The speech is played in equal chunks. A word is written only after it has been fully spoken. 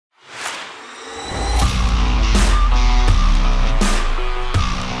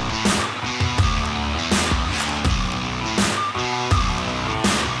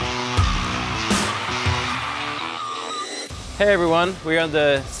Hey everyone, we're on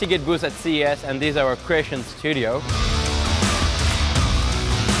the Seagate booth at CES and this is our creation studio.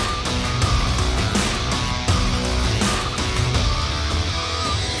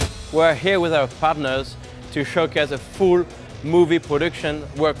 We're here with our partners to showcase a full movie production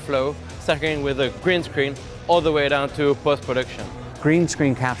workflow, starting with a green screen all the way down to post-production. Green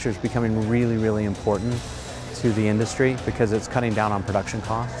screen capture is becoming really important to the industry because it's cutting down on production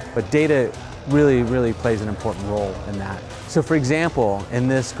costs. But data really plays an important role in that. So for example, in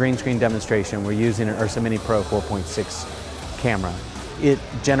this green screen demonstration, we're using an Ursa Mini Pro 4.6 camera. It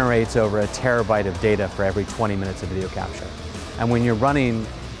generates over 1 terabyte of data for every 20 minutes of video capture. And when you're running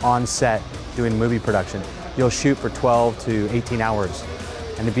on set doing movie production, you'll shoot for 12 to 18 hours.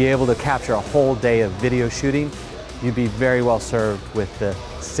 And to be able to capture a whole day of video shooting, you'd be very well served with the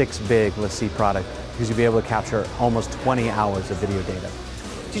 6-big LaCie product because you'd be able to capture almost 20 hours of video data.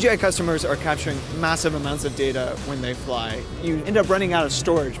 DJI customers are capturing massive amounts of data when they fly. You end up running out of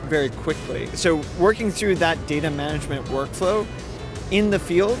storage very quickly. So working through that data management workflow in the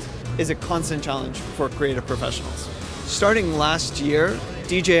field is a constant challenge for creative professionals. Starting last year,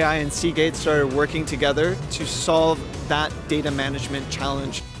 DJI and Seagate started working together to solve that data management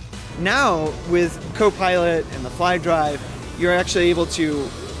challenge. Now, with Copilot and the Fly Drive, you're actually able to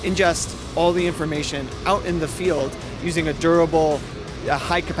ingest all the information out in the field using a durable,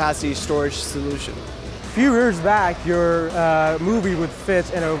 high-capacity storage solution. A few years back, your movie would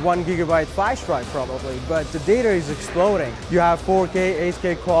fit in a 1 gigabyte flash drive probably, but the data is exploding. You have 4K,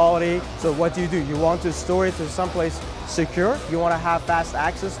 8K quality, so what do? You want to store it to someplace secure, you want to have fast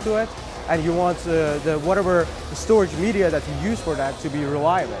access to it, and you want whatever storage media that you use for that to be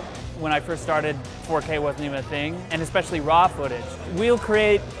reliable. When I first started, 4K wasn't even a thing, and especially raw footage. We'll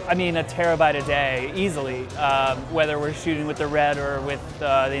create, 1 terabyte a day, easily, whether we're shooting with the Red or with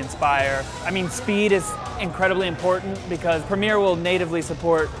the Inspire. Speed is incredibly important because Premiere will natively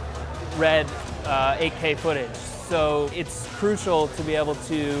support Red 8K footage. So it's crucial to be able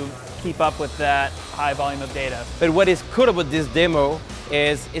to keep up with that high volume of data. But what is cool about this demo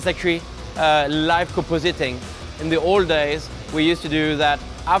is it's actually live compositing. In the old days, we used to do that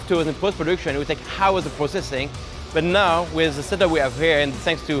afterwards in post-production. It would take hours of processing. But now, with the setup we have here, and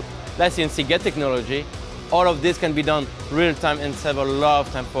thanks to LaCie and Seagate technology, all of this can be done real time and save a lot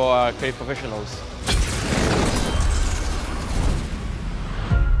of time for creative professionals.